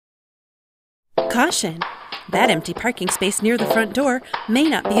Caution! That empty parking space near the front door may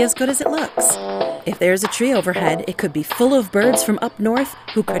not be as good as it looks. If there's a tree overhead, it could be full of birds from up north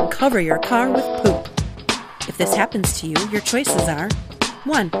who could cover your car with poop. If this happens to you, your choices are: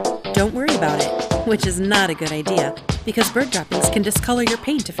 1. Don't worry about it, which is not a good idea, because bird droppings can discolor your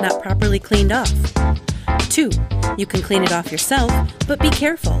paint if not properly cleaned off. 2. You can clean it off yourself, but be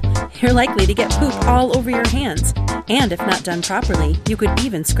careful. You're likely to get poop all over your hands, and if not done properly, you could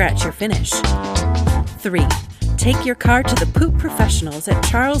even scratch your finish. 3. Take your car to the poop professionals at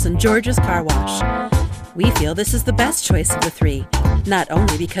Charles and George's Car Wash. We feel this is the best choice of the 3, not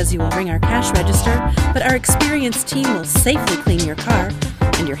only because you will ring our cash register, but our experienced team will safely clean your car,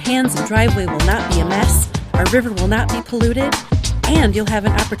 and your hands and driveway will not be a mess, our river will not be polluted, and you'll have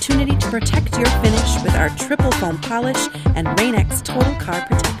an opportunity to protect your finish with our triple foam polish and Rain-X Total Car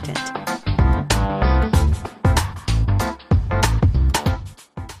Protectant.